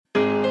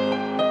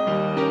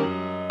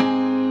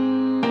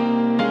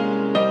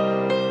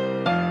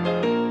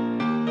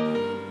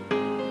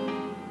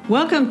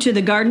Welcome to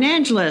the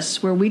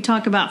Gardenangelists, where we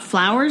talk about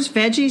flowers,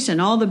 veggies,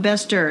 and all the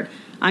best dirt.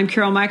 I'm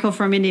Carol Michael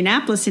from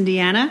Indianapolis,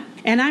 Indiana.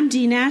 And I'm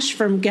Dee Nash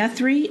from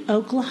Guthrie,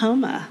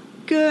 Oklahoma.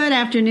 Good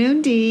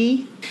afternoon,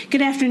 Dee.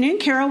 Good afternoon,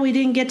 Carol. We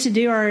didn't get to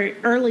do our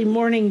early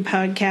morning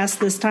podcast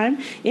this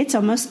time. It's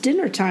almost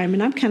dinner time,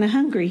 and I'm kind of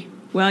hungry.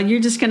 Well,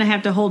 you're just going to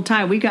have to hold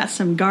tight. We got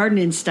some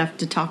gardening stuff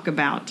to talk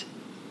about.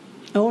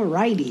 All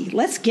righty.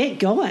 Let's get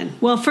going.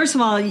 Well, first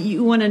of all,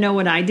 you want to know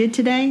what I did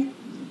today?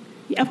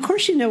 Of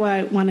course you know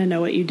I want to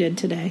know what you did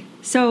today.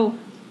 So,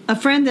 a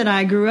friend that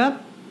I grew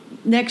up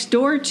next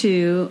door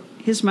to,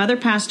 his mother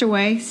passed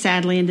away,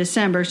 sadly, in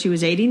December. She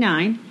was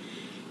 89,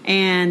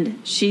 and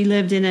she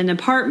lived in an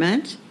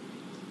apartment,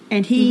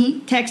 and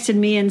he texted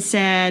me and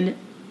said,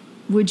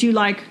 would you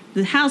like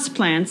the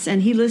houseplants?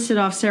 And he listed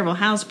off several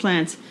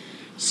houseplants.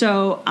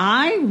 So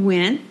I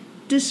went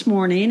this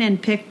morning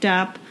and picked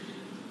up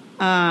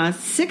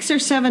 6 or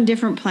 7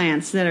 different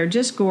plants that are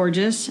just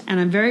gorgeous, and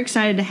I'm very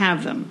excited to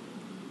have them.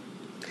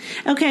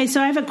 Okay, so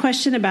I have a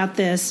question about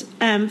this.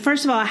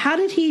 First of all, how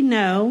did he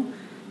know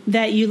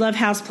that you love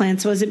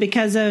houseplants? Was it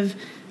because of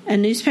a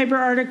newspaper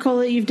article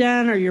that you've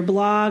done or your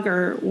blog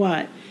or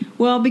what?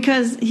 Well,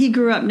 because he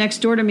grew up next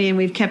door to me and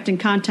we've kept in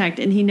contact,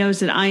 and he knows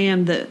that I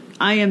am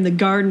the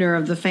gardener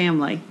of the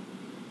family.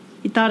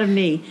 He thought of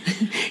me.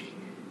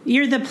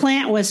 You're the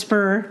plant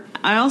whisperer.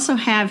 I also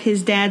have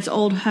his dad's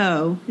old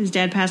hoe. His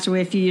dad passed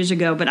away a few years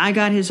ago, but I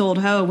got his old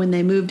hoe when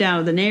they moved out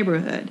of the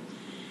neighborhood.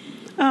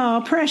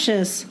 Oh,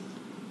 precious.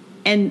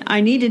 And I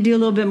need to do a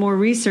little bit more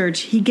research.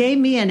 He gave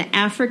me an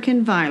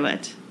African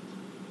violet.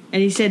 And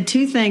he said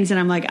 2 things, and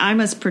I'm like, I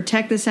must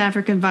protect this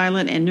African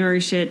violet and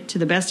nourish it to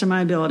the best of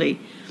my ability.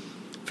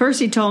 First,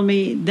 he told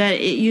me that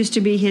it used to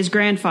be his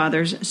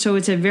grandfather's, so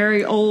it's a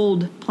very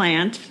old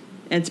plant.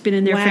 It's been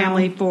in their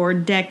family for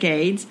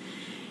decades.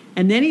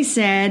 And then he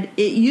said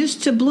it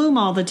used to bloom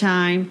all the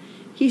time.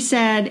 He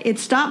said it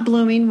stopped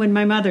blooming when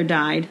my mother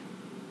died.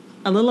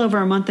 A little over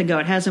a month ago.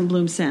 It hasn't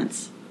bloomed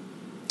since.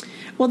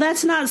 Well,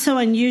 that's not so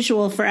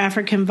unusual for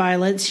African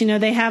violets. You know,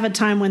 they have a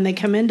time when they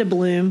come into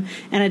bloom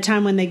and a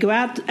time when they go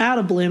out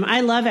of bloom.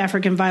 I love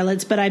African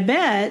violets, but I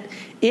bet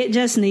it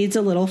just needs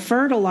a little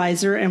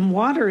fertilizer and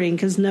watering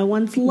because no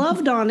one's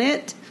loved on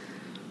it.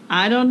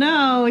 I don't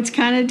know. It's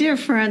kind of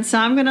different, so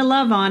I'm going to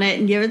love on it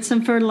and give it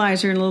some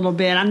fertilizer in a little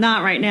bit. I'm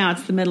not right now.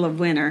 It's the middle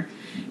of winter.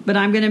 But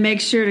I'm going to make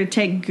sure to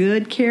take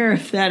good care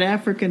of that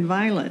African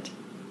violet.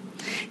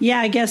 Yeah,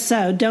 I guess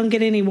so. Don't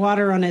get any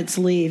water on its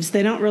leaves.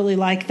 They don't really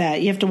like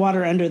that. You have to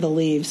water under the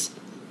leaves.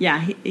 Yeah,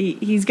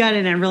 he's got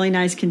it in a really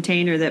nice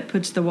container that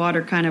puts the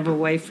water kind of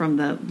away from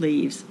the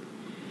leaves.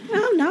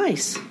 Oh,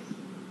 nice.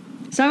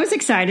 So I was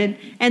excited.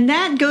 And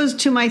that goes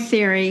to my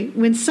theory.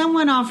 When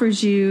someone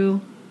offers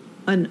you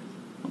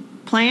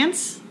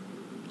plants,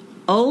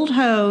 old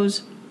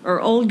hoes,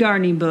 or old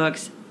gardening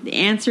books, the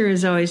answer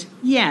is always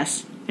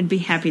yes. I'd be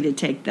happy to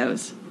take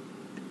those.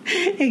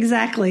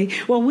 Exactly.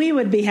 Well, we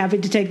would be happy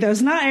to take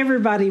those. Not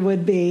everybody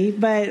would be,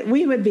 but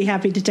we would be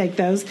happy to take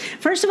those.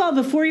 First of all,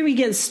 before we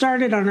get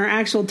started on our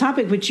actual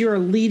topic, which you are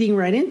leading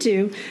right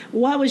into,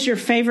 what was your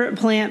favorite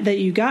plant that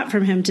you got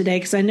from him today?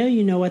 Because I know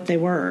you know what they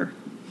were.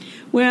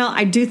 Well,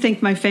 I do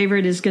think my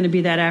favorite is going to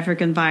be that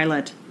African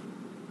violet.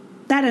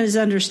 That is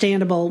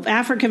understandable.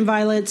 African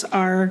violets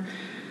are,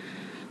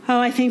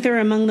 I think they're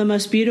among the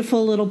most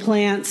beautiful little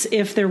plants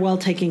if they're well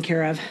taken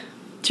care of.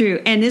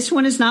 True. And this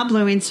one is not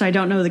blooming, so I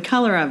don't know the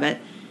color of it.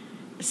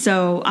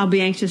 So I'll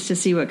be anxious to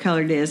see what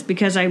color it is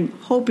because I'm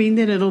hoping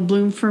that it'll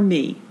bloom for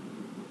me.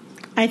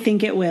 I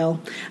think it will.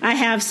 I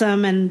have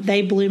some, and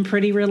they bloom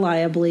pretty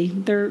reliably.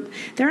 They're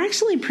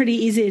actually pretty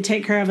easy to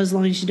take care of as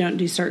long as you don't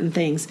do certain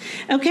things.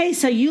 Okay,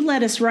 so you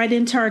led us right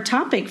into our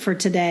topic for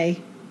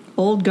today.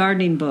 Old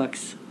gardening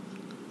books.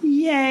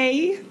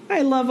 Yay.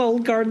 I love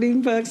old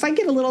gardening books. I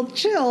get a little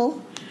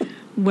chill.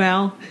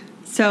 Well,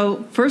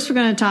 so first we're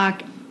going to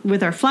talk.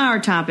 With our flower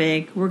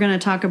topic, we're going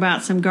to talk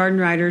about some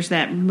garden writers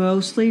that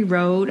mostly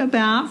wrote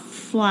about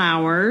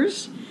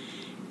flowers.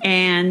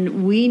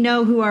 And we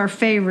know who our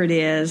favorite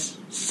is.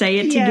 Say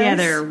it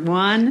together.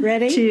 1,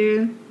 Ready?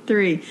 2,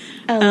 3.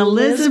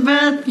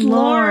 Elizabeth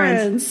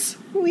Lawrence.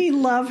 We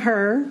love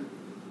her.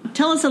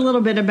 Tell us a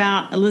little bit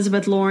about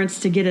Elizabeth Lawrence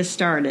to get us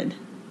started.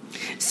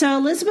 So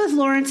Elizabeth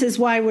Lawrence is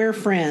why we're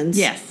friends.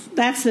 Yes.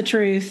 That's the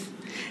truth.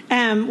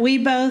 We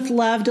both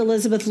loved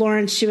Elizabeth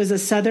Lawrence. She was a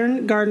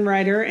Southern garden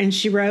writer, and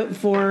she wrote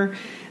for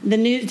the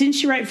news. Didn't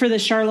she write for the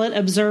Charlotte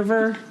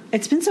Observer?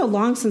 It's been so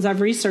long since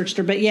I've researched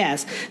her, but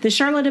yes, the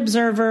Charlotte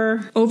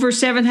Observer. Over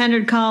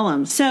 700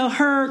 columns. So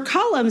her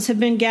columns have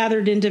been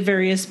gathered into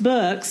various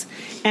books,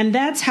 and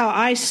that's how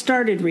I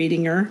started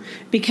reading her,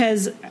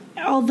 because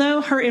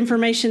although her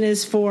information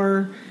is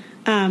for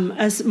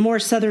a more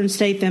southern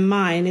state than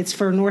mine, it's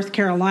for North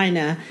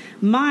Carolina.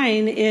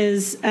 Mine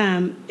is,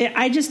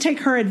 I just take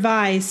her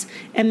advice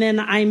and then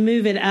I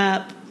move it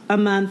up a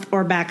month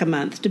or back a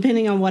month,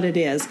 depending on what it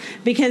is.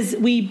 Because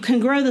we can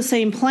grow the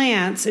same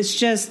plants. It's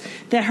just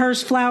that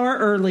hers flower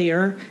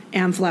earlier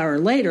and flower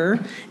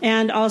later.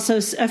 And also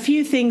a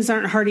few things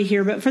aren't hardy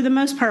here, but for the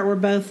most part, we're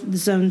both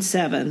zone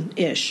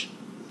 7-ish.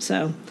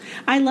 So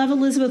I love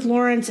Elizabeth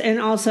Lawrence, and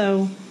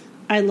also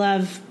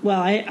I've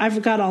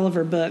got all of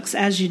her books,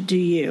 as do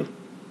you.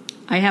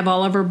 I have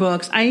all of her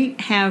books. I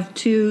have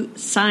 2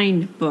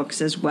 signed books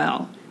as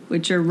well,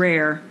 which are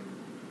rare.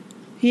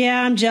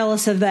 Yeah, I'm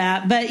jealous of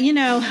that. But,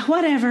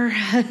 whatever.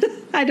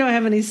 I don't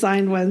have any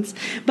signed ones.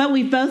 But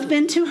we've both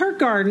been to her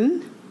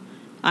garden.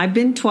 I've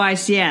been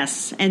twice,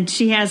 yes. And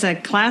she has a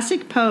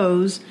classic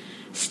pose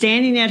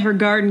standing at her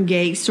garden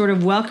gate, sort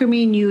of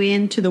welcoming you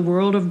into the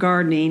world of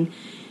gardening.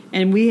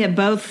 And we have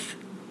both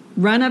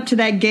run up to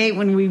that gate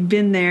when we've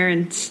been there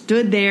and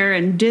stood there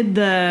and did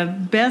the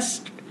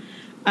best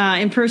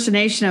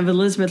impersonation of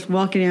Elizabeth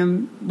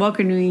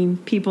welcoming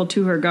people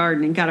to her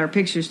garden and got our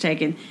pictures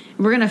taken. And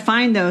we're going to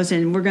find those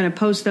and we're going to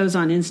post those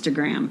on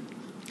Instagram.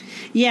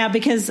 Yeah,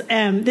 because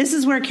this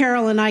is where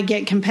Carol and I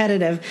get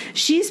competitive.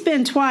 She's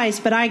been twice,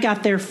 but I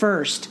got there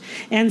first.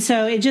 And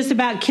so it just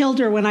about killed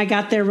her when I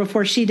got there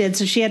before she did,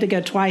 so she had to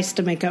go twice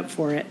to make up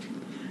for it.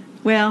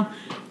 Well,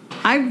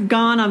 I've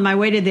gone on my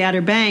way to the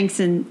Outer Banks,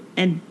 and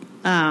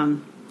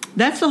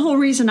that's the whole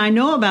reason I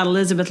know about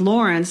Elizabeth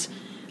Lawrence.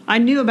 I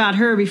knew about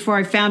her before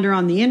I found her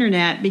on the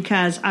internet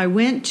because I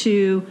went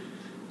to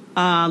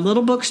a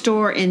little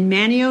bookstore in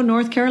Manteo,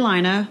 North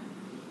Carolina,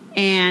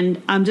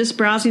 and I'm just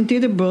browsing through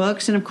the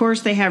books. And, of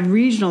course, they have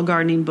regional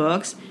gardening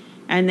books,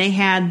 and they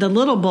had The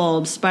Little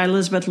Bulbs by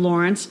Elizabeth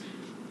Lawrence,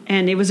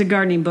 and it was a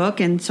gardening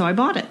book, and so I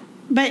bought it.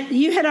 But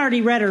you had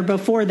already read her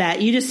before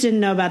that. You just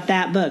didn't know about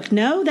that book.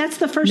 No? That's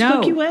the first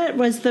book you read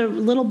was The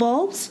Little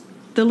Bulbs?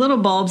 The Little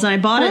Bulbs, and I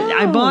bought it.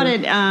 I bought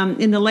it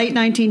in the late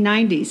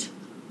 1990s.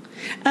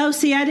 Oh,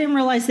 see, I didn't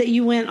realize that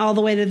you went all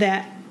the way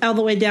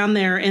down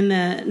there in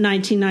the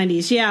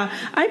 1990s. Yeah,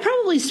 I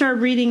probably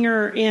started reading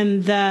her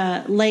in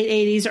the late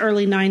 80s,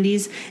 early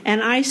 90s,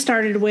 and I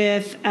started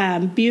with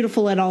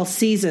Beautiful at All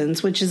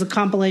Seasons, which is a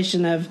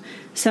compilation of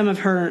some of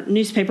her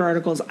newspaper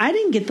articles. I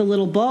didn't get The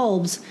Little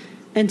Bulbs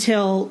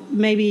until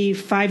maybe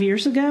 5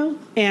 years ago,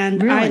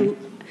 and really?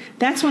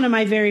 That's one of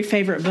my very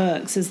favorite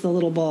books is The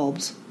Little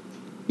Bulbs.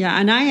 Yeah,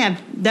 and I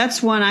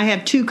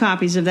have 2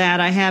 copies of that.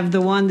 I have the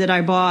one that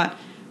I bought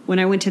when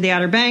I went to the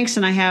Outer Banks,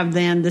 and I have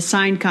then the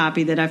signed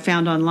copy that I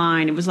found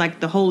online. It was like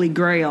the Holy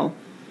Grail,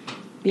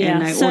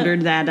 and I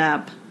ordered that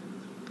up.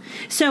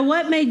 So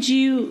what made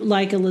you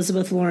like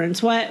Elizabeth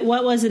Lawrence? What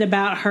was it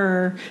about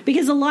her?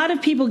 Because a lot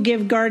of people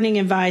give gardening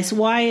advice.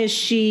 Why has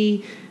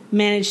she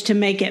managed to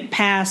make it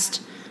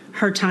past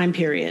her time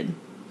period?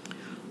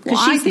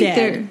 Because she's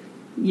dead.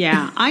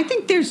 I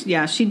think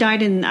she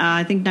died in,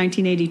 I think,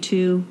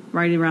 1982,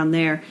 right around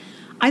there.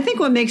 I think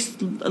what makes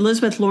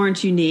Elizabeth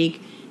Lawrence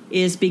unique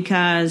is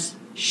because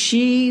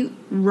she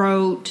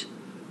wrote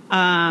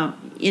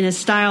in a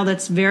style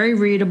that's very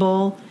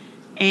readable,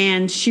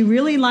 and she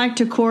really liked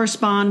to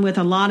correspond with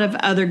a lot of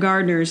other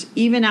gardeners,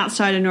 even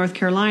outside of North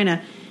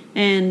Carolina.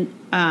 And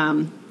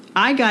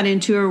I got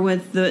into her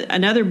with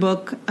another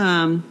book,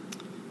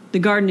 The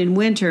Garden in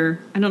Winter.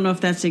 I don't know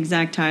if that's the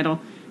exact title,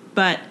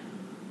 but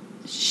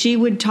she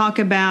would talk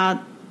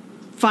about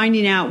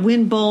finding out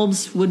when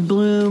bulbs would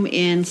bloom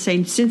in,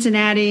 say,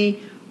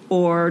 Cincinnati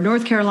or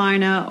North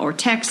Carolina or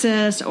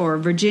Texas or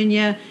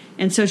Virginia.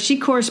 And so she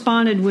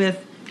corresponded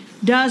with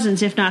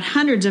dozens, if not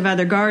hundreds of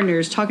other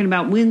gardeners talking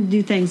about when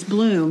do things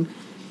bloom.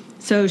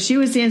 So she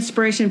was the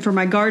inspiration for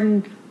my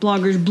Garden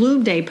Bloggers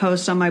Bloom Day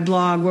posts on my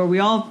blog, where we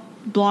all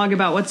blog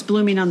about what's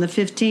blooming on the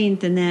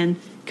 15th and then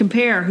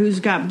compare who's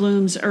got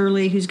blooms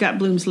early, who's got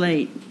blooms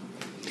late.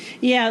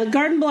 Yeah,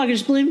 Garden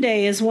Bloggers Bloom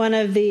Day is one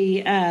of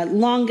the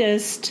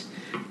longest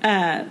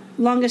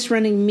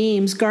running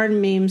memes,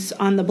 garden memes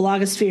on the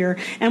blogosphere.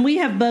 And we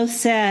have both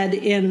said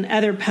in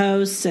other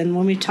posts and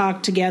when we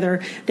talked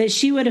together that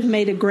she would have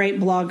made a great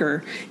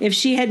blogger. If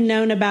she had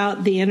known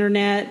about the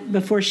internet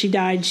before she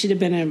died, she'd have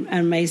been an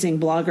amazing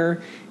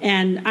blogger.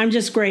 And I'm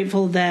just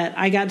grateful that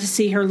I got to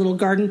see her little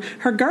garden.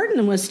 Her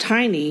garden was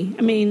tiny.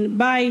 I mean,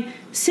 by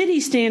city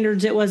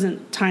standards, it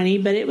wasn't tiny,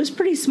 but it was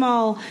pretty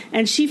small.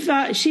 And she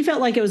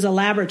felt like it was a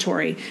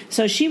laboratory.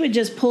 So she would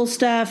just pull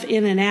stuff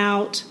in and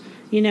out.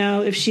 You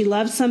know, if she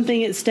loved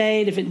something, it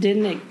stayed. If it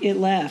didn't, it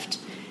left.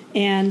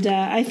 And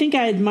I think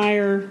I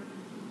admire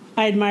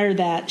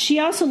that. She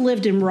also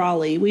lived in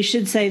Raleigh. We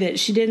should say that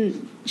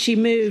she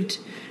moved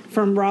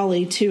from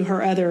Raleigh to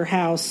her other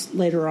house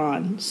later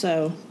on.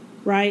 So,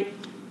 right?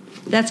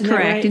 That's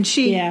correct. Right? And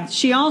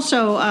she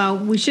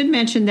also, we should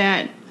mention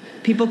that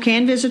people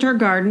can visit her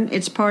garden.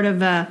 It's part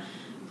of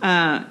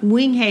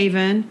Wing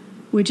Haven,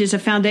 which is a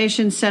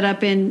foundation set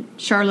up in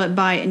Charlotte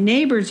by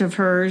neighbors of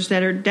hers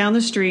that are down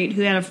the street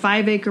who had a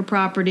 5-acre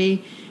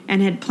property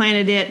and had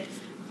planted it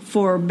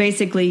for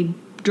basically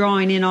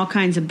drawing in all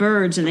kinds of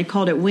birds, and they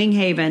called it Wing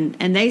Haven.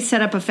 And they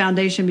set up a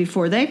foundation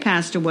before they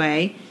passed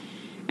away.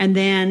 And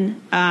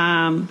then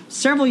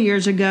several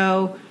years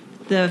ago,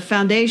 the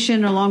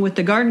foundation, along with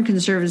the Garden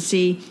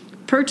Conservancy,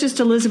 purchased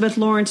Elizabeth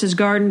Lawrence's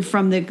garden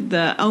from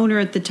the owner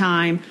at the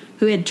time,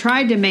 who had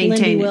tried to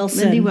maintain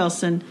Lindy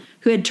Wilson,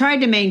 who had tried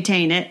to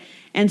maintain it.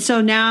 And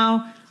so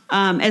now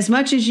as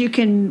much as you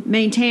can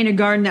maintain a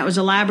garden that was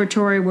a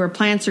laboratory where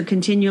plants are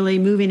continually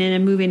moving in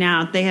and moving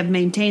out, they have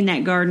maintained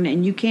that garden,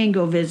 and you can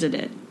go visit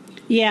it.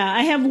 Yeah,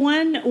 I have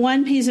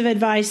one piece of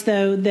advice,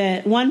 though,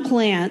 that one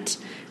plant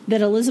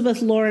that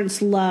Elizabeth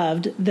Lawrence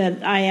loved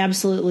that I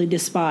absolutely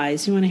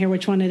despise. You want to hear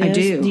which one it is?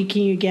 I do.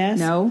 Can you guess?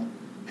 No.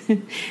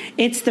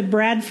 It's the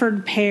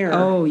Bradford pear.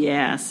 Oh,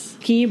 yes.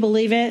 Can you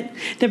believe it?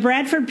 The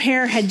Bradford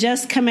pear had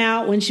just come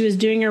out when she was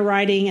doing her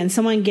writing, and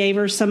someone gave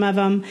her some of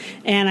them,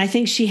 and I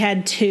think she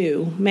had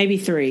 2, maybe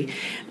 3,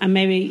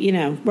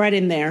 maybe, right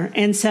in there.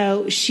 And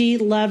so she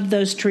loved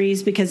those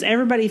trees because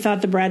everybody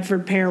thought the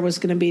Bradford pear was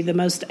going to be the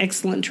most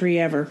excellent tree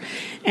ever.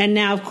 And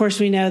now, of course,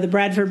 we know the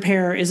Bradford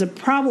pear is a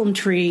problem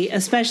tree,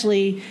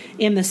 especially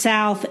in the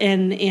South,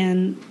 and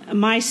in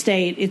my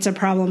state, it's a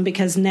problem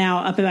because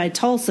now up by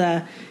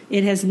Tulsa,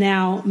 it has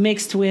now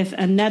mixed with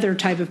another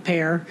type of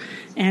pear,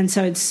 and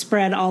so it's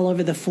spread all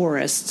over the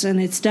forests,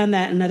 and it's done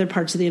that in other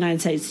parts of the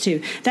United States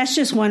too. That's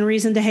just one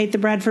reason to hate the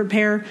Bradford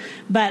pear,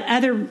 but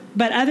other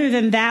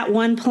than that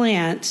one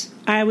plant,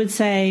 I would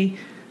say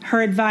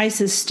her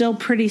advice is still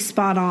pretty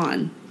spot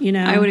on.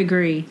 I would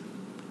agree.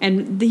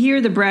 And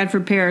here the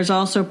Bradford pear is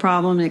also a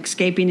problem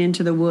escaping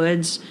into the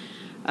woods,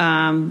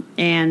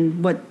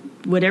 and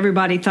what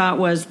everybody thought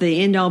was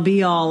the end-all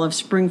be-all of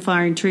spring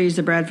flowering trees,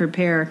 the Bradford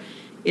pear,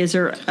 is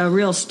a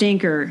real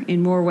stinker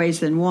in more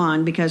ways than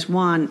one, because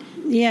one,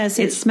 yes,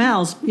 it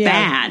smells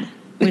bad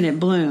when it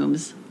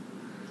blooms.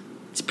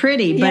 It's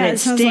pretty, but it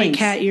smells stinks like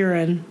cat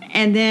urine.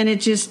 And then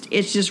it's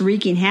just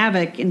wreaking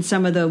havoc in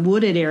some of the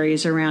wooded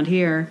areas around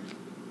here.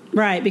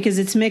 Right, because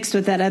it's mixed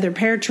with that other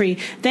pear tree.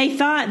 They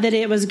thought that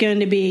it was going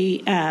to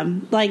be,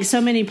 like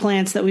so many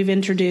plants that we've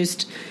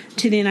introduced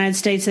to the United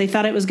States, they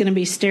thought it was going to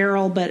be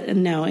sterile, but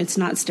no, it's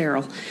not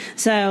sterile.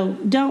 So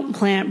don't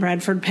plant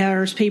Bradford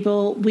pears,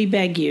 people. We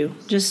beg you.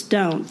 Just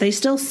don't. They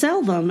still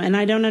sell them, and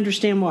I don't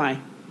understand why.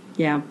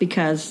 Yeah,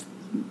 because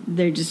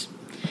they're just,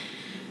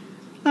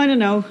 I don't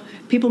know,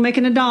 people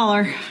making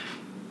 $1.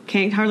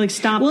 Can't hardly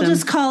stop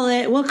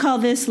them. We'll call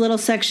this little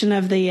section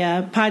of the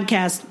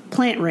podcast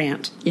Plant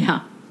Rant.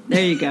 Yeah.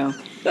 There you go.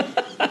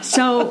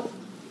 So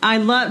I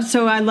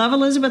love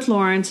Elizabeth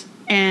Lawrence,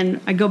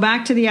 and I go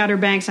back to the Outer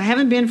Banks. I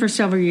haven't been for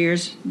several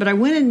years, but I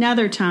went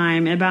another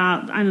time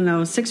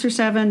about, 6 or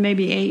 7,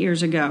 maybe 8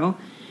 years ago,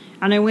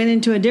 and I went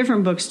into a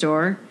different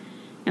bookstore,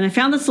 and I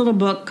found this little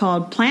book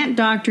called Plant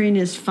Doctoring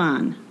is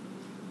Fun,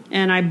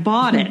 and I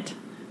bought it.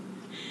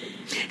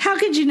 How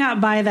could you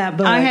not buy that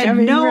book? I had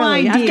no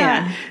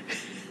idea.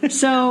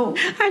 So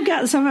I've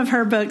got some of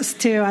her books,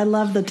 too. I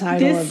love the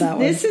title of that one.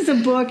 This is a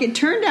book. It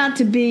turned out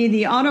to be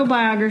the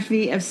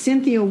autobiography of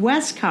Cynthia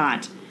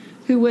Westcott,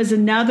 who was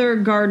another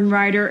garden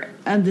writer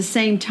of the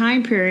same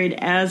time period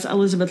as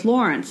Elizabeth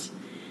Lawrence.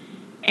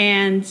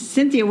 And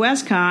Cynthia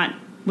Westcott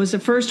was the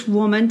first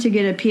woman to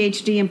get a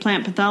Ph.D. in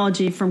plant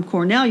pathology from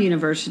Cornell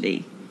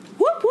University.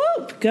 Whoop,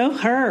 whoop. Go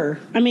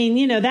her. I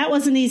mean, that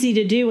wasn't easy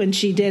to do when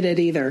she did it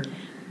either.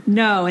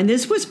 No, and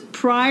this was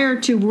prior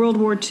to World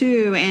War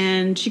II,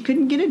 and she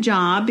couldn't get a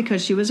job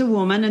because she was a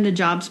woman and the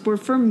jobs were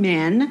for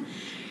men.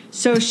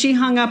 So she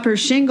hung up her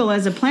shingle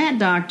as a plant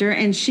doctor,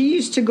 and she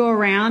used to go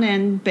around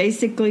and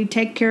basically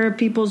take care of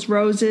people's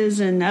roses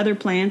and other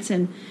plants.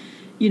 And,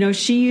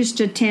 she used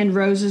to tend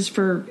roses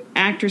for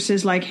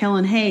actresses like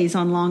Helen Hayes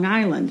on Long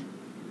Island.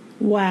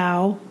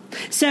 Wow.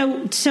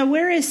 So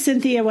where is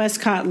Cynthia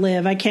Westcott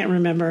live? I can't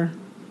remember.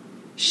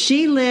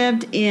 She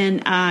lived in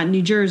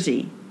New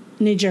Jersey.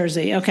 New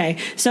Jersey, okay.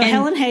 So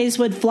Helen Hayes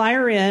would fly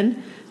her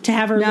in to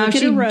have her look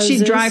at her roses.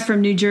 She'd drive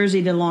from New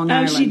Jersey to Long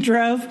Island. Oh, she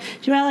drove?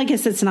 Well, I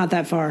guess it's not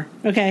that far.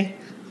 Okay.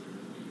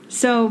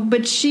 So,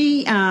 but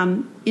she,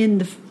 in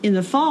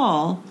the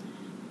fall,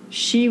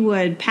 she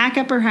would pack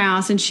up her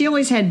house, and she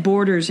always had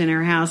boarders in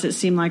her house, it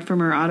seemed like, from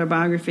her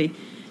autobiography.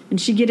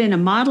 And she'd get in a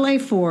Model A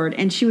Ford,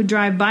 and she would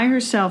drive by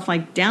herself,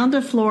 like down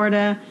to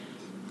Florida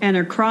and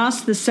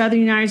across the southern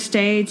United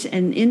States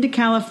and into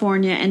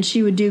California, and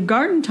she would do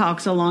garden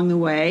talks along the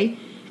way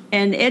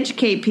and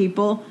educate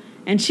people.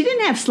 And she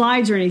didn't have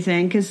slides or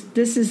anything because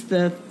this is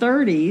the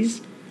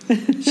 30s.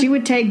 She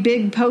would take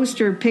big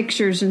poster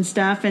pictures and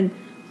stuff, and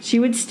she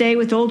would stay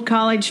with old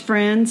college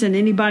friends and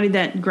anybody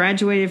that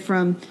graduated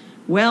from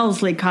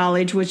Wellesley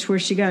College, where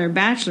she got her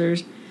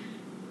bachelor's.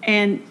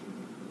 And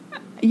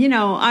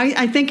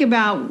I think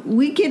about,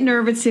 we get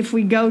nervous if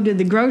we go to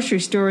the grocery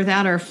store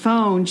without our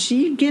phone.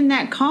 She'd get in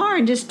that car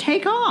and just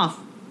take off.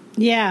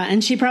 Yeah,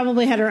 and she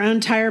probably had her own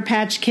tire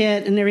patch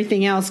kit and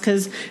everything else,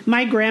 because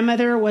my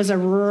grandmother was a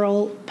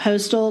rural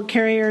postal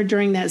carrier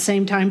during that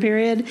same time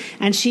period,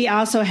 and she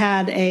also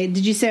had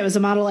did you say it was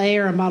a Model A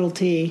or a Model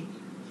T?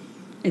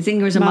 I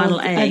think it was a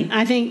Model A.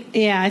 I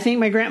think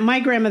my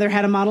grandmother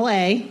had a Model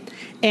A.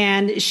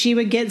 And she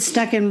would get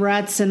stuck in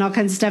ruts and all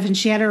kinds of stuff, and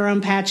she had her own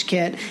patch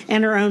kit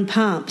and her own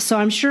pump. So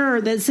I'm sure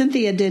that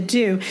Cynthia did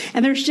too.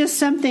 And there's just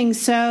something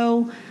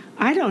so,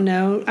 I don't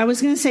know, I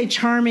was going to say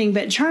charming,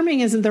 but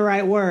charming isn't the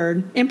right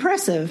word.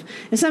 Impressive.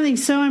 It's something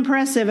so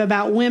impressive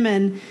about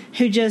women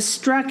who just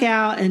struck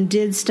out and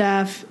did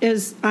stuff.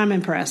 I'm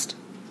impressed.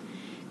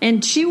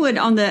 And she would,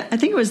 I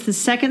think it was the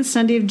second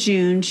Sunday of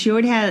June, she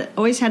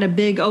always had a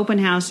big open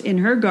house in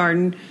her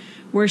garden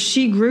where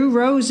she grew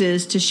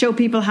roses to show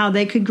people how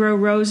they could grow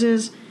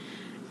roses.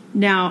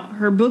 Now,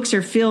 her books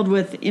are filled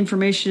with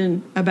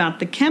information about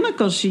the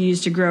chemicals she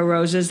used to grow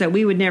roses that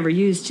we would never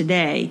use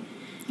today.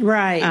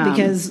 Right,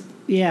 because,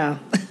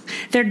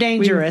 they're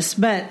dangerous,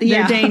 but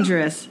yeah. They're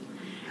dangerous.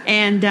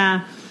 And,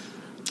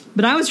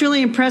 but I was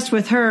really impressed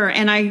with her,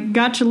 and I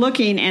got to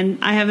looking, and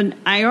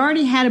I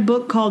already had a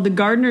book called The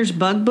Gardener's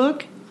Bug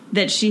Book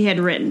that she had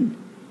written.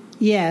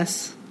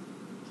 Yes.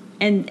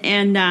 And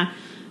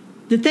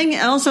the thing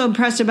also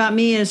impressed about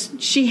me is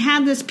she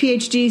had this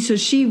PhD, so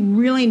she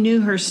really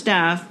knew her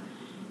stuff,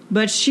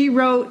 but she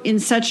wrote in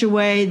such a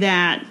way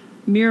that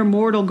mere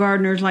mortal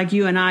gardeners like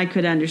you and I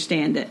could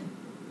understand it.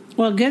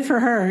 Well, good for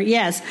her.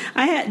 Yes,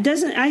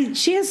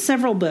 she has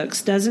several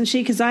books, doesn't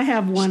she? Because I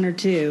have one or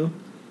two.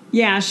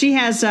 Yeah, she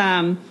has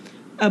a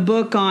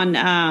book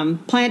on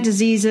plant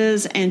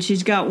diseases, and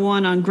she's got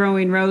one on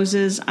growing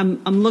roses. I'm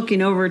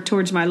looking over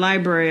towards my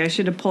library. I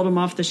should have pulled them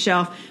off the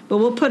shelf, but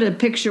we'll put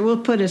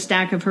a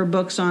stack of her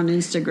books on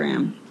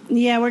Instagram.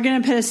 Yeah, we're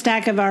going to put a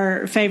stack of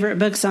our favorite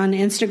books on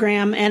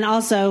Instagram, and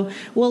also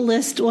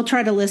we'll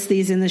try to list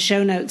these in the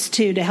show notes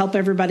too to help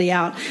everybody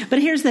out. But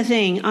here's the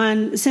thing,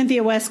 on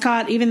Cynthia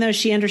Westcott, even though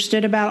she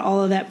understood about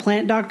all of that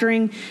plant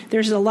doctoring,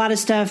 there's a lot of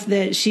stuff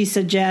that she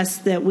suggests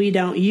that we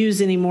don't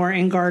use anymore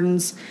in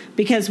gardens,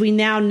 because we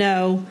now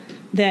know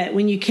that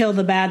when you kill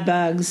the bad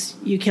bugs,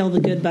 you kill the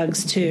good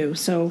bugs too.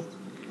 So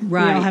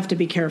right. We all have to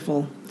be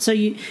careful. So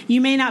you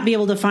may not be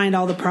able to find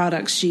all the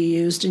products she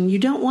used, and you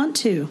don't want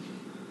to.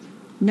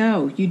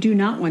 No, you do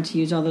not want to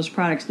use all those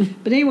products.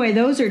 But anyway,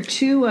 those are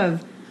two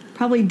of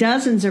probably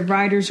dozens of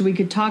writers we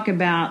could talk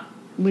about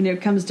when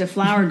it comes to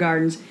flower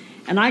gardens.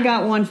 And I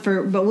got one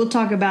but we'll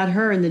talk about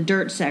her in the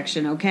dirt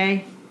section,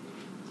 okay?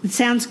 It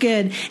sounds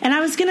good. And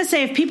I was going to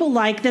say, if people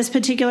like this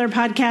particular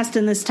podcast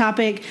and this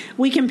topic,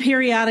 we can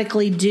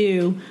periodically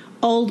do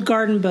old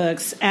garden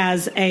books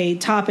as a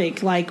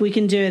topic. Like we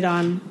can do it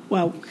on,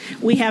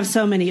 we have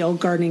so many old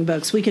gardening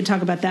books. We could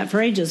talk about that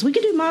for ages. We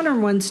could do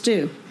modern ones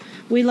too.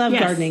 We love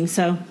gardening,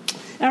 so.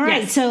 All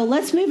right, So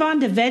let's move on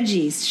to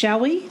veggies,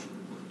 shall we?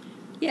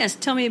 Yes,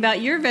 tell me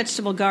about your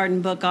vegetable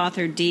garden book,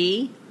 author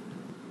Dee.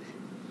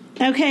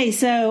 Okay,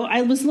 so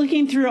I was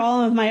looking through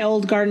all of my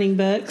old gardening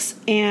books,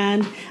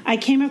 and I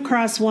came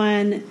across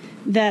one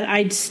that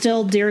I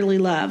still dearly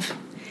love.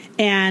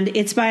 And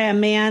it's by a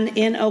man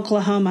in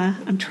Oklahoma.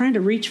 I'm trying to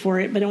reach for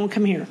it, but it won't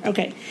come here.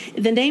 Okay,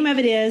 the name of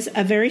it is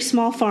A Very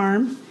Small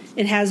Farm.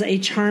 It has a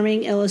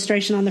charming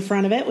illustration on the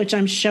front of it, which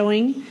I'm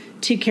showing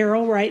to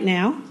Carol right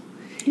now.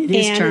 It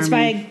is charming. It's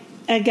by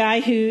a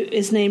guy who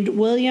is named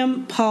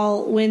William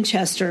Paul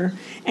Winchester,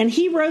 and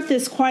he wrote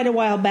this quite a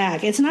while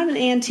back. It's not an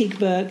antique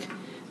book,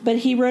 but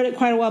he wrote it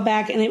quite a while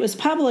back, and it was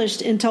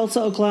published in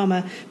Tulsa,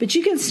 Oklahoma, but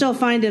you can still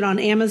find it on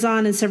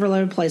Amazon and several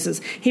other places.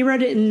 He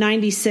wrote it in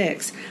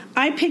 96.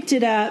 I picked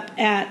it up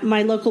at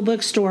my local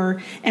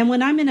bookstore, and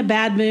when I'm in a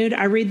bad mood,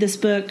 I read this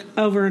book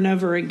over and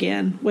over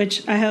again,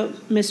 which I hope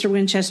Mr.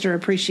 Winchester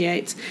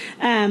appreciates.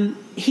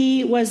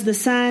 He was the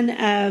son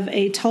of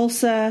a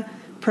Tulsa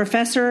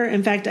professor.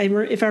 In fact,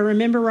 if I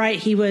remember right,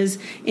 he was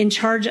in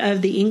charge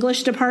of the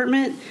English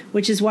department,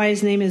 which is why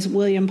his name is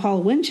William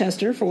Paul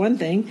Winchester, for one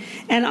thing.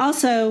 And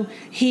also,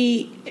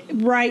 he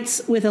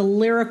writes with a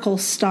lyrical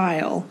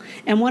style.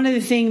 And one of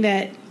the things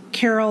that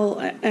Carol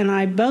and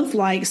I both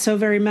like so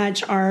very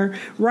much are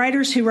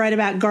writers who write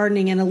about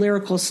gardening in a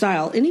lyrical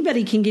style.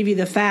 Anybody can give you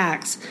the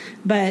facts,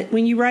 but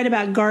when you write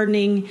about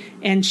gardening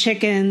and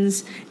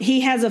chickens,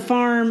 he has a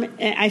farm.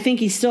 I think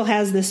he still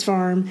has this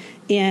farm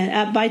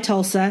up by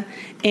Tulsa.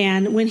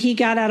 And when he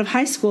got out of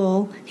high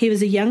school, he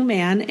was a young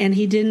man and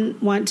he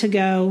didn't want to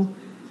go.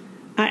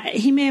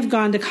 He may have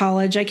gone to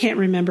college. I can't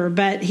remember,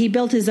 but he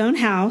built his own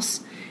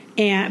house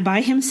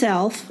by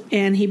himself,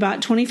 and he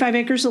bought 25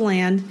 acres of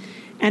land.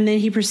 And then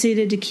he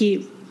proceeded to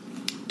keep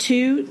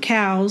 2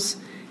 cows,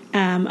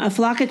 a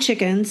flock of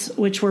chickens,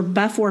 which were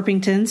Buff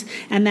Orpingtons,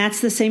 and that's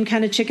the same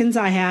kind of chickens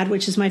I had,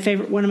 which is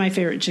one of my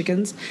favorite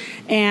chickens.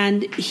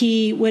 And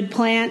he would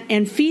plant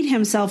and feed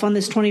himself on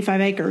this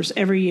 25 acres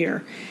every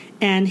year.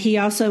 And he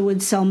also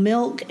would sell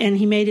milk, and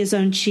he made his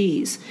own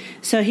cheese.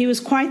 So he was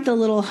quite the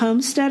little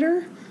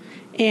homesteader,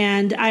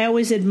 and I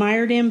always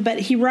admired him.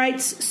 But he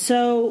writes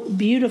so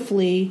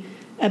beautifully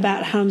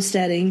about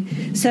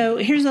homesteading. So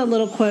here's a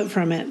little quote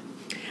from it.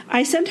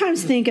 I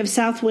sometimes think of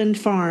Southwind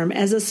Farm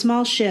as a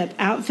small ship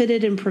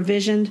outfitted and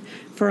provisioned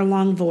for a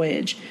long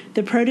voyage.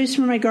 The produce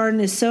from my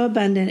garden is so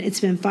abundant, it's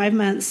been 5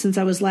 months since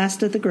I was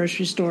last at the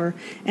grocery store,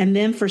 and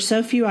then for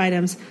so few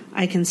items,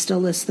 I can still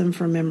list them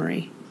from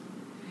memory.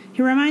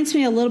 He reminds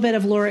me a little bit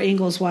of Laura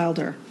Ingalls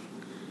Wilder.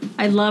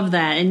 I love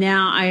that, and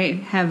now I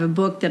have a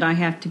book that I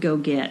have to go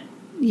get.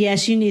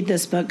 Yes, you need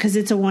this book because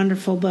it's a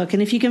wonderful book.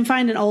 And if you can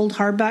find an old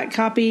hardback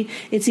copy,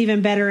 it's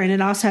even better, and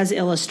it also has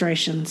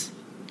illustrations.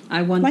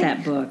 I want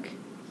that book.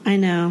 I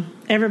know.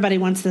 Everybody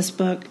wants this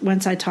book.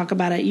 Once I talk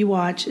about it, you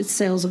watch. Its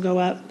sales will go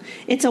up.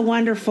 He's a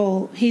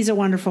wonderful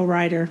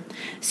writer.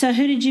 So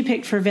who did you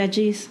pick for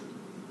veggies?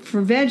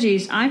 for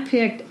veggies, I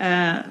picked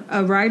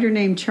a writer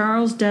named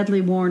Charles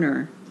Dudley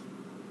Warner.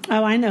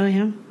 Oh, I know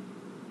him.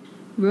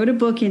 Wrote a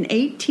book in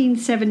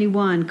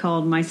 1871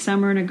 called My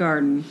Summer in a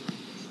Garden.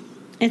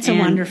 It's a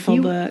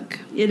wonderful book.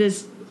 It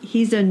is.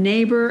 He's a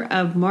neighbor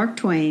of Mark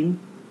Twain,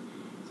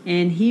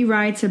 and he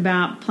writes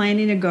about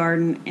planting a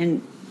garden.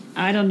 And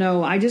I don't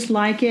know, I just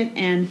like it.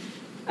 And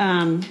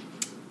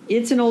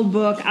it's an old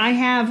book. I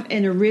have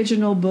an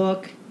original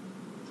book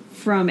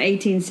from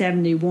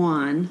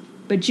 1871,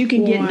 but you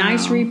can get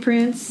nice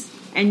reprints,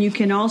 and you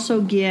can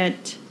also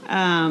get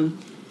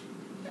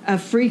a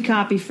free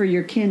copy for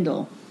your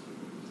Kindle.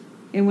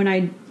 And when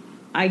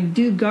I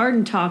do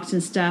garden talks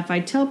and stuff, I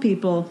tell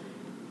people,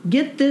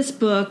 get this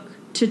book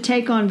to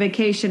take on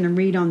vacation and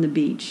read on the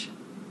beach.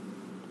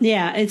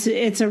 Yeah, it's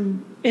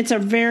a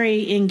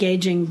very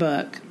engaging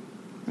book.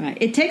 Right.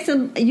 It takes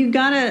you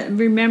got to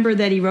remember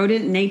that he wrote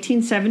it in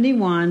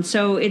 1871,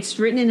 so it's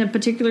written in a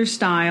particular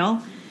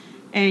style,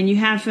 and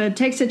it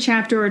takes a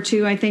chapter or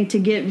two, I think, to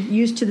get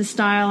used to the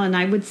style. And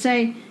I would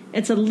say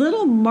it's a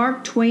little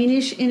Mark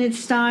Twainish in its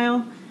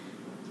style,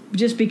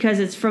 just because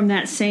it's from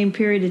that same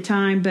period of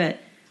time. But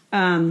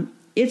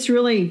it's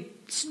really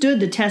stood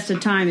the test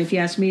of time, if you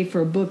ask me, for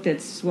a book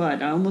that's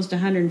almost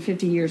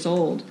 150 years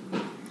old.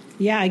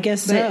 Yeah, I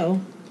guess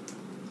so.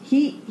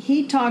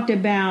 He talked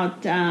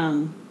about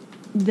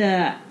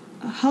the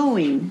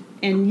hoeing,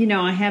 and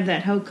I have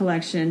that hoe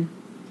collection.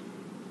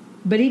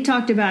 But he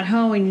talked about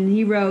hoeing, and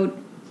he wrote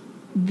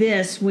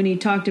this when he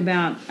talked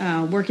about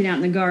working out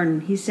in the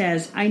garden. He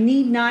says, "I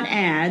need not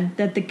add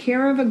that the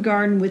care of a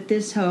garden with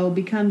this hoe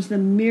becomes the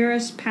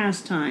merest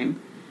pastime.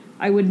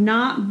 I would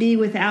not be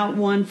without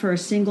one for a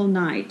single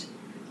night.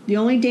 The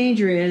only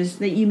danger is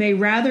that you may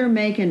rather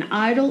make an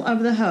idol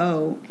of the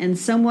hoe and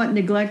somewhat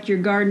neglect your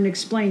garden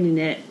explaining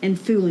it and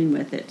fooling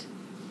with it."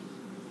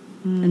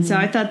 And so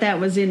I thought that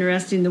was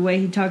interesting, the way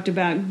he talked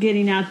about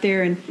getting out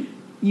there and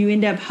you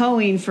end up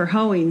hoeing for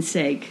hoeing's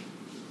sake.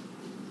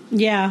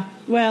 Yeah,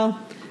 well,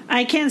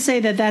 I can't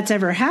say that that's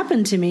ever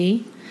happened to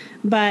me,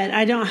 but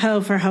I don't hoe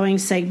for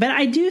hoeing's sake. But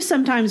I do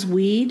sometimes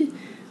weed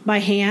by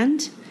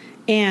hand.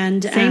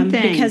 And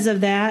because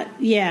of that,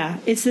 yeah,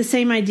 it's the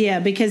same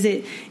idea, because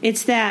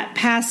it's that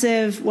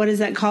passive, what is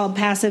that called,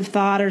 passive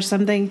thought or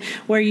something,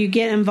 where you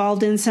get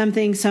involved in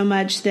something so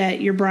much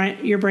that your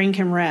brain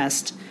can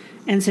rest.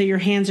 And so your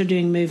hands are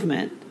doing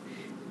movement.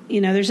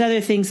 There's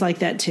other things like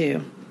that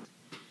too.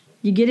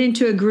 You get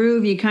into a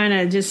groove, you kind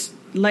of just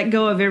let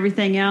go of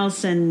everything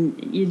else,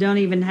 and you don't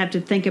even have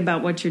to think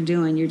about what you're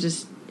doing. You're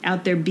just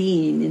out there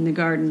being in the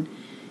garden.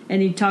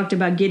 And he talked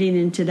about getting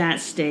into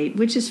that state,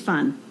 which is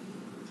fun.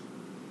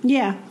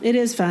 Yeah, it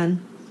is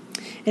fun.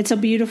 It's a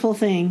beautiful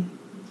thing.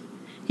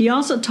 He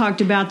also talked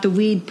about the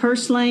weed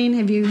purslane.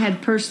 Have you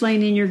had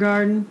purslane in your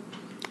garden?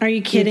 Are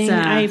you kidding?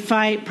 I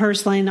fight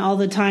purslane all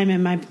the time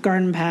in my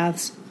garden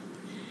paths.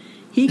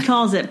 He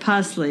calls it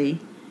pusley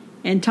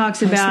and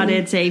talks about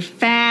it's a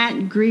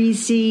fat,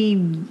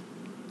 greasy,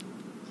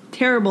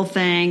 terrible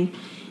thing.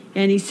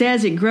 And he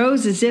says it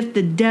grows as if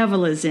the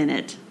devil is in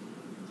it.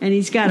 And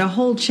he's got a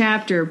whole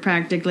chapter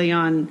practically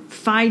on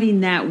fighting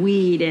that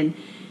weed. And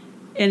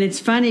it's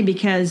funny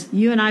because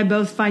you and I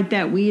both fight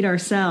that weed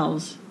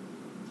ourselves.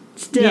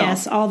 Still.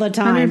 Yes, all the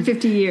time.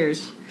 150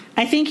 years.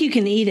 I think you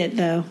can eat it,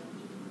 though.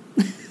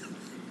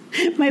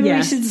 Maybe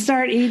we should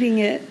start eating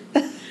it.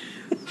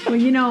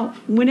 Well,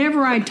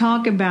 whenever I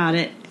talk about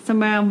it,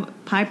 somebody will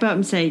pipe up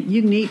and say,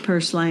 "You can eat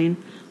purslane."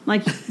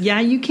 Like,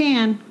 yeah, you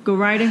can. Go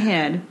right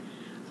ahead.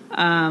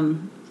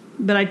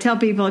 But I tell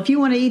people, if you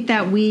want to eat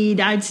that weed,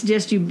 I'd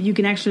suggest you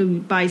can actually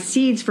buy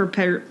seeds for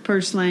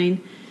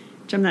purslane,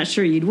 which I'm not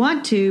sure you'd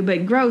want to,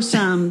 but grow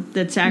some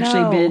that's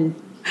actually been,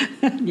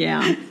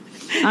 yeah.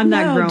 I'm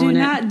not growing it. No, do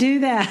not do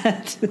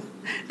that.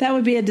 That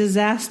would be a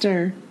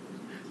disaster.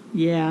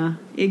 Yeah,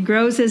 it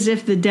grows as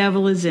if the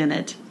devil is in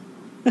it.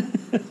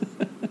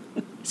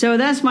 So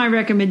that's my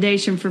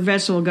recommendation for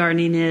vegetable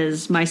gardening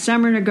is My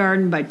Summer in a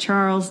Garden by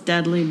Charles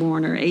Dudley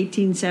Warner,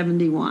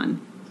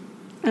 1871.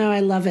 Oh,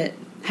 I love it.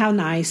 How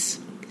nice.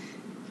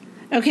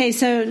 Okay,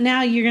 so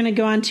now you're going to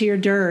go on to your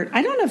dirt.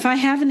 I don't know if I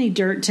have any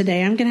dirt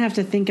today. I'm going to have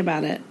to think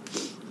about it.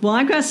 Well,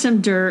 I've got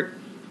some dirt,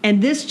 and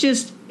this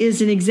just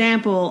is an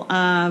example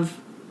of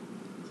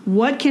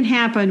what can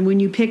happen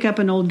when you pick up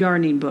an old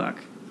gardening book.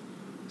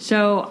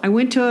 So I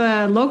went to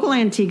a local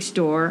antique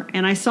store,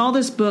 and I saw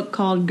this book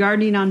called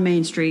Gardening on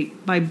Main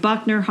Street by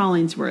Buckner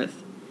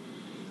Hollingsworth.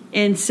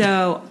 And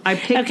so I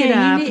picked it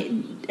up.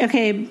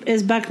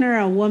 Is Buckner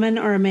a woman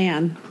or a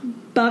man?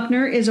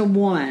 Buckner is a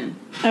woman.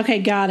 Okay,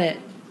 got it.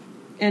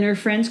 And her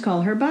friends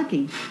call her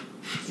Bucky.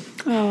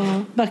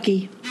 Oh,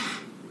 Bucky.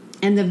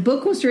 And the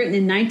book was written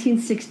in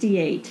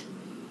 1968.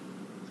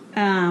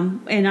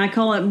 And I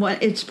call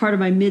it's part of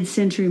my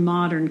mid-century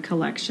modern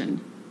collection.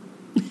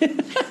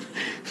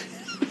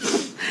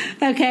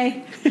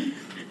 Okay.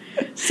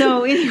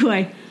 So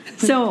anyway,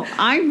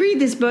 I read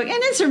this book, and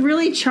it's a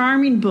really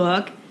charming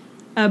book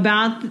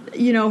about,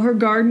 her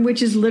garden,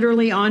 which is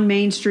literally on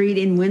Main Street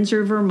in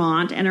Windsor,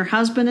 Vermont, and her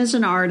husband is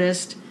an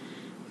artist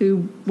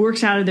who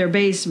works out of their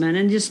basement,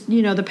 and just,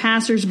 the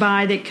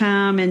passersby that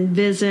come and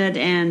visit,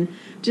 and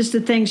just the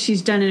things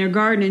she's done in her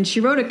garden. And she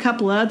wrote a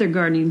couple of other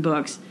gardening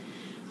books.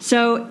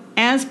 So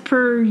as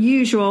per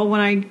usual, when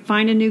I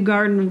find a new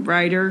garden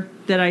writer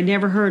that I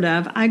never heard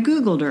of, I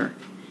Googled her.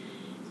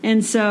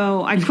 And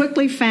so I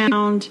quickly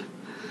found,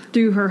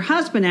 through her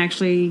husband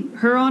actually,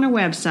 her on a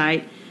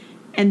website.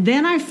 And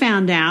then I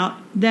found out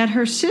that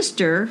her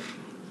sister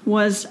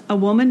was a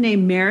woman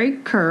named Mary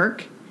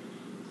Kirk.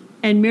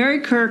 And Mary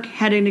Kirk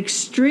had an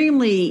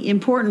extremely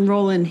important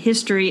role in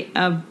history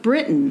of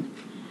Britain.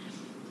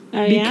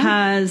 Oh,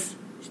 because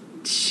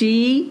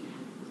she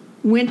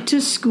went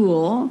to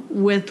school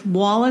with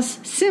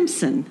Wallace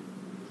Simpson.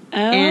 Oh.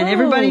 And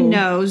everybody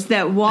knows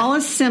that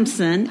Wallace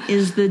Simpson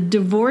is the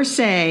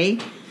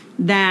divorcee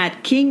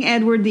that King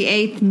Edward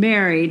VIII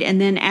married, and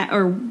then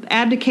or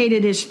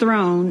abdicated his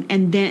throne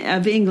and then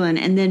of England,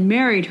 and then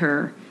married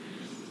her.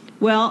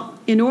 Well,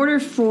 in order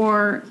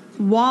for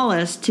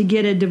Wallace to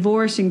get a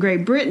divorce in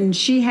Great Britain,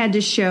 she had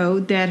to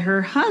show that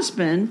her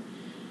husband,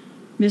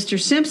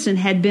 Mr. Simpson,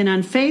 had been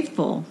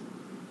unfaithful.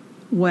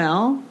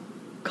 Well,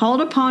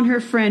 called upon her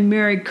friend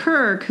Mary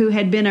Kirk, who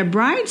had been a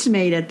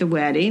bridesmaid at the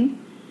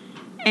wedding,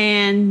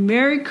 and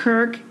Mary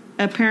Kirk,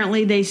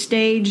 apparently they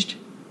staged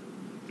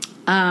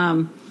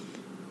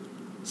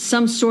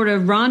some sort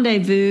of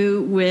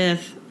rendezvous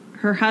with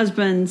her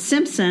husband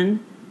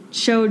Simpson,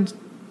 showed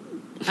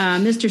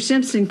Mr.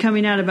 Simpson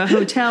coming out of a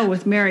hotel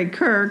with Mary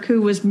Kirk,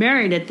 who was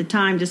married at the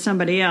time to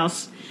somebody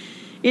else.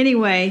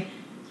 Anyway,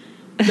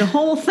 the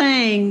whole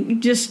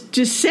thing just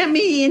sent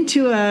me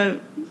into a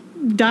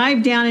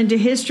dive down into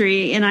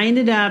history, and I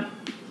ended up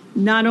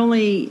not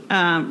only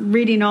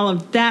reading all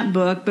of that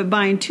book, but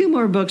buying 2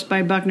 more books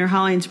by Buckner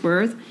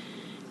Hollingsworth,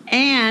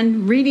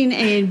 and reading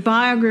a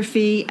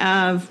biography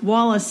of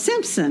Wallace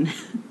Simpson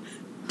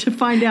to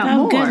find out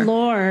more. Oh, good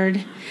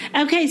Lord.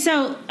 Okay,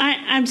 so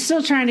I'm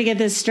still trying to get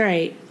this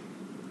straight.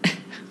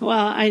 Well,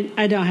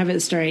 I don't have it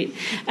straight.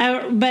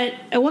 But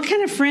what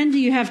kind of friend do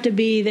you have to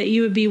be that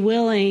you would be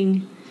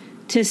willing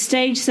to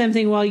stage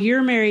something while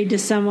you're married to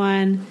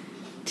someone,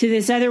 to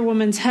this other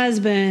woman's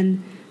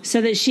husband, so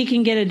that she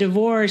can get a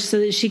divorce, so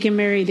that she can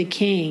marry the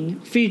king,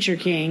 future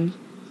king,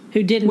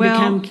 who didn't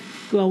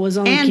was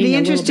only king and the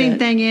interesting bit.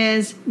 thing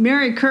is,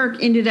 Mary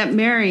Kirk ended up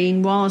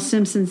marrying Wallace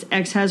Simpson's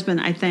ex-husband,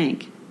 I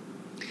think.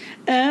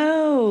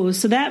 Oh,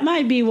 so that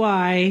might be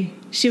why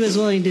she was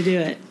willing to do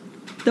it.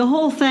 The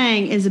whole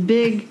thing is a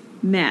big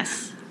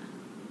mess.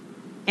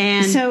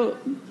 And so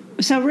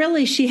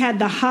really she had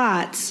the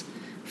hots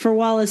for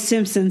Wallace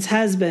Simpson's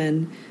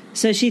husband.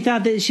 So she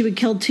thought that she would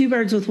kill 2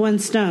 birds with 1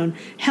 stone,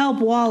 help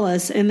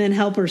Wallace and then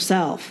help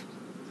herself.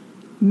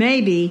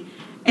 Maybe.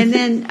 And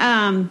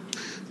then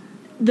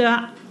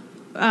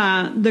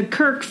the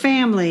Kirk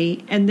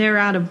family, and they're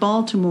out of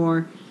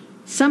Baltimore,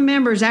 some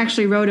members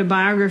actually wrote a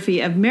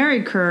biography of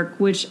Mary Kirk,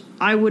 which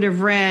I would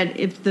have read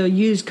if the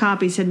used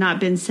copies had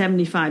not been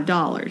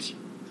 $75.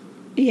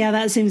 Yeah,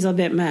 that seems a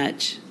bit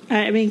much.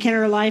 I mean, can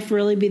her life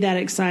really be that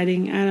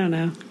exciting? I don't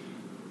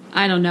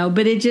know.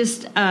 But it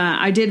just,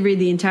 I did read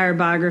the entire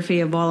biography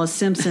of Wallace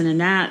Simpson, and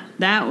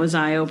that was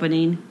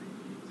eye-opening.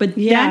 But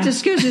that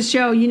just goes to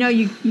show,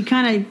 you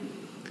kind of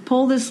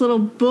pull this little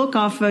book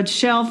off a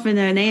shelf in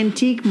an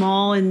antique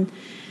mall, and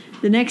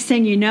the next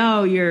thing you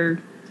know, you're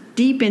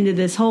deep into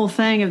this whole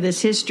thing of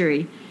this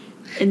history.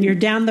 And you're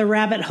down the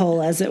rabbit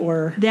hole, as it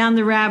were. Down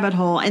the rabbit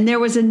hole. And there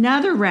was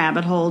another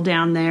rabbit hole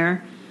down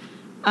there.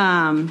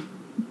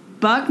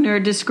 Buckner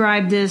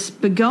described this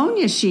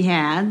begonia she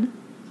had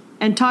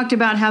and talked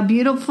about how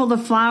beautiful the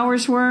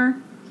flowers were.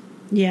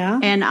 Yeah.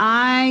 And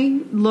I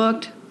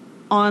looked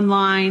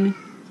online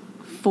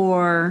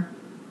for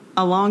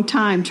a long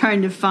time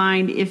trying to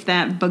find if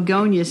that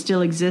begonia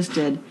still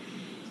existed.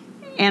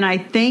 And I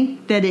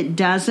think that it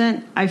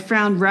doesn't. I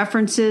found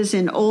references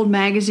in old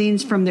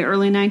magazines from the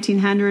early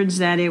 1900s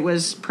that it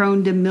was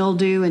prone to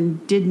mildew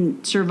and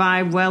didn't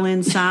survive well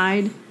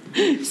inside.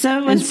 So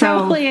it was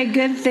probably a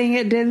good thing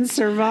it didn't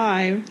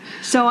survive.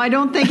 So I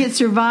don't think it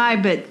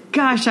survived, but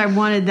gosh, I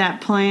wanted that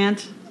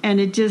plant. And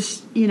it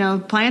just,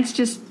 plants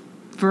just,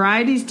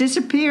 varieties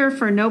disappear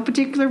for no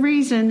particular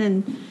reason,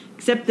 and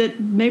except that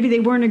maybe they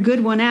weren't a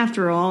good one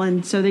after all,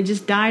 and so they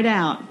just died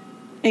out.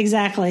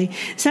 Exactly.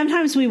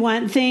 Sometimes we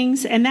want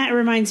things, and that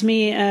reminds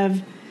me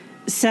of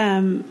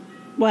some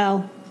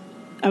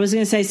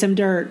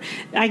dirt.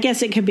 I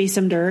guess it could be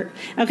some dirt.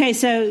 Okay,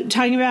 so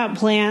talking about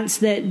plants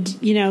that,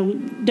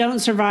 don't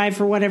survive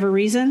for whatever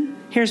reason,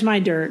 here's my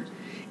dirt.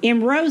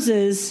 In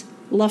roses,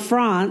 La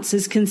France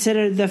is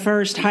considered the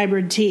first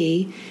hybrid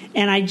tea,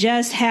 and I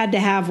just had to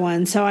have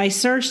one. So I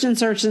searched and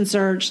searched and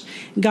searched,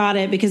 got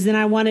it, because then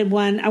I wanted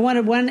one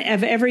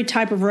of every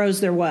type of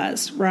rose there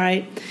was,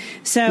 right?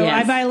 So yes.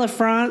 I buy La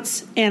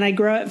France, and I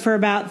grow it for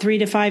about 3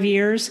 to 5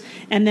 years,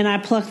 and then I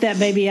pluck that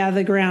baby out of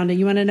the ground. And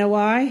you want to know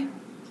why?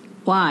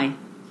 Why?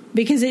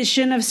 because it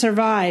shouldn't have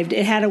survived.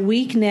 It had a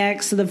weak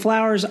neck, so the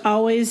flowers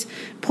always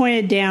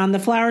pointed down. The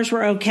flowers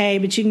were okay,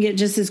 but you can get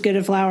just as good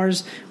of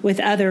flowers with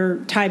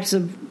other types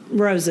of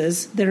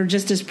roses that are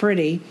just as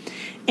pretty.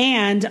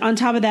 And on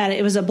top of that,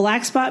 it was a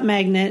black spot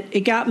magnet.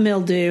 It got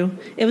mildew.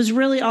 It was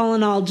really, all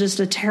in all, just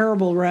a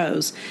terrible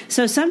rose.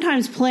 So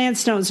sometimes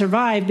plants don't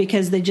survive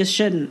because they just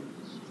shouldn't.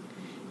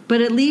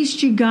 But at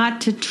least you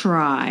got to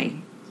try.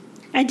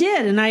 I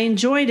did, and I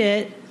enjoyed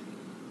it.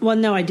 Well,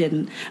 no, I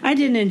didn't. I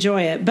didn't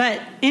enjoy it. But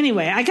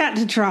anyway, I got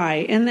to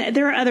try. And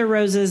there are other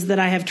roses that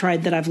I have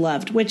tried that I've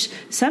loved, which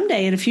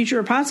someday in a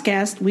future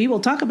podcast we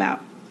will talk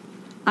about.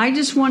 I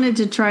just wanted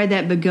to try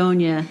that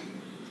begonia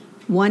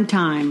one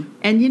time.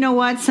 And you know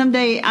what?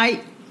 Someday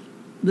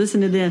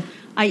listen to this.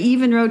 I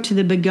even wrote to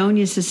the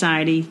Begonia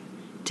Society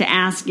to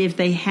ask if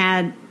they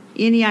had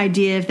any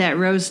idea if that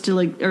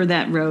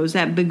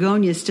that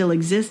begonia still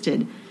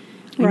existed.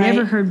 I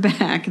never heard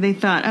back. They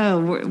thought, oh,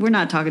 we're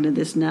not talking to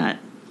this nut.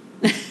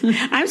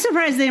 I'm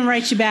surprised they didn't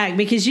write you back,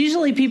 because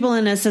usually people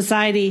in a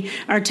society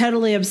are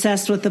totally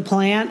obsessed with the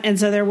plant, and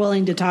so they're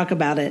willing to talk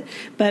about it.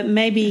 But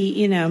maybe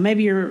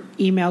your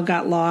email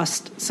got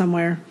lost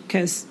somewhere,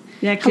 because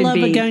hello,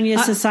 Begonia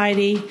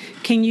Society,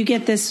 can you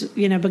get this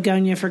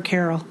begonia for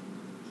Carol?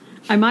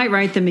 I might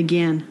write them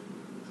again.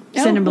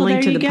 Send them a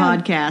link to the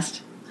podcast.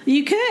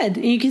 You could.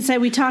 And you can say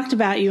we talked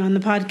about you on the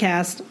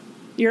podcast.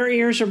 Your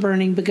ears are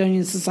burning,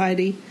 Begonia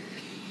Society.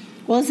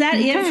 Well, is that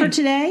it for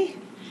today?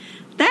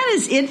 That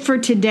is it for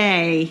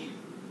today.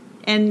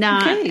 And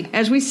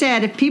as we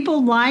said, if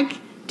people like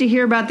to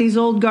hear about these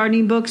old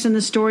gardening books and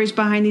the stories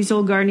behind these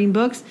old gardening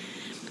books,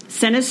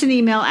 send us an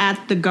email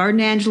at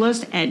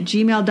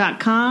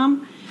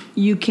thegardenangelist@gmail.com.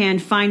 You can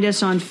find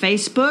us on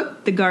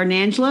Facebook, The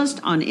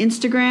Gardenangelist. On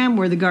Instagram,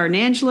 we're The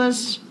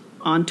Gardenangelists.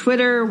 On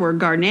Twitter, we're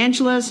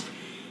Gardenangelists.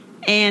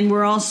 And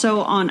we're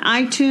also on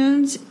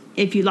iTunes.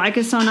 If you like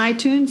us on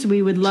iTunes,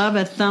 we would love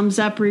a thumbs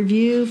up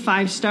review,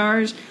 5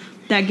 stars.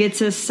 That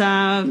gets us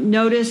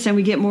noticed, and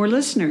we get more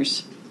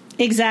listeners.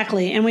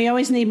 Exactly. And we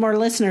always need more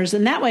listeners.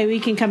 And that way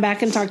we can come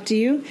back and talk to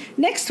you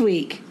next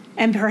week.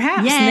 And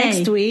perhaps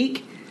next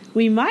week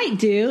we might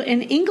do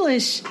an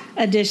English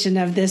edition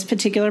of this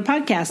particular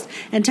podcast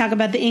and talk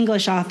about the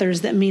English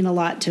authors that mean a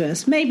lot to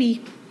us.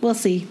 Maybe. We'll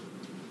see.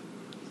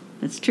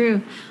 That's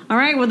true. All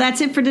right. Well, that's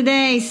it for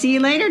today. See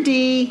you later,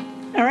 Dee.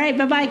 All right.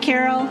 Bye-bye,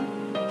 Carol.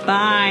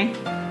 Bye.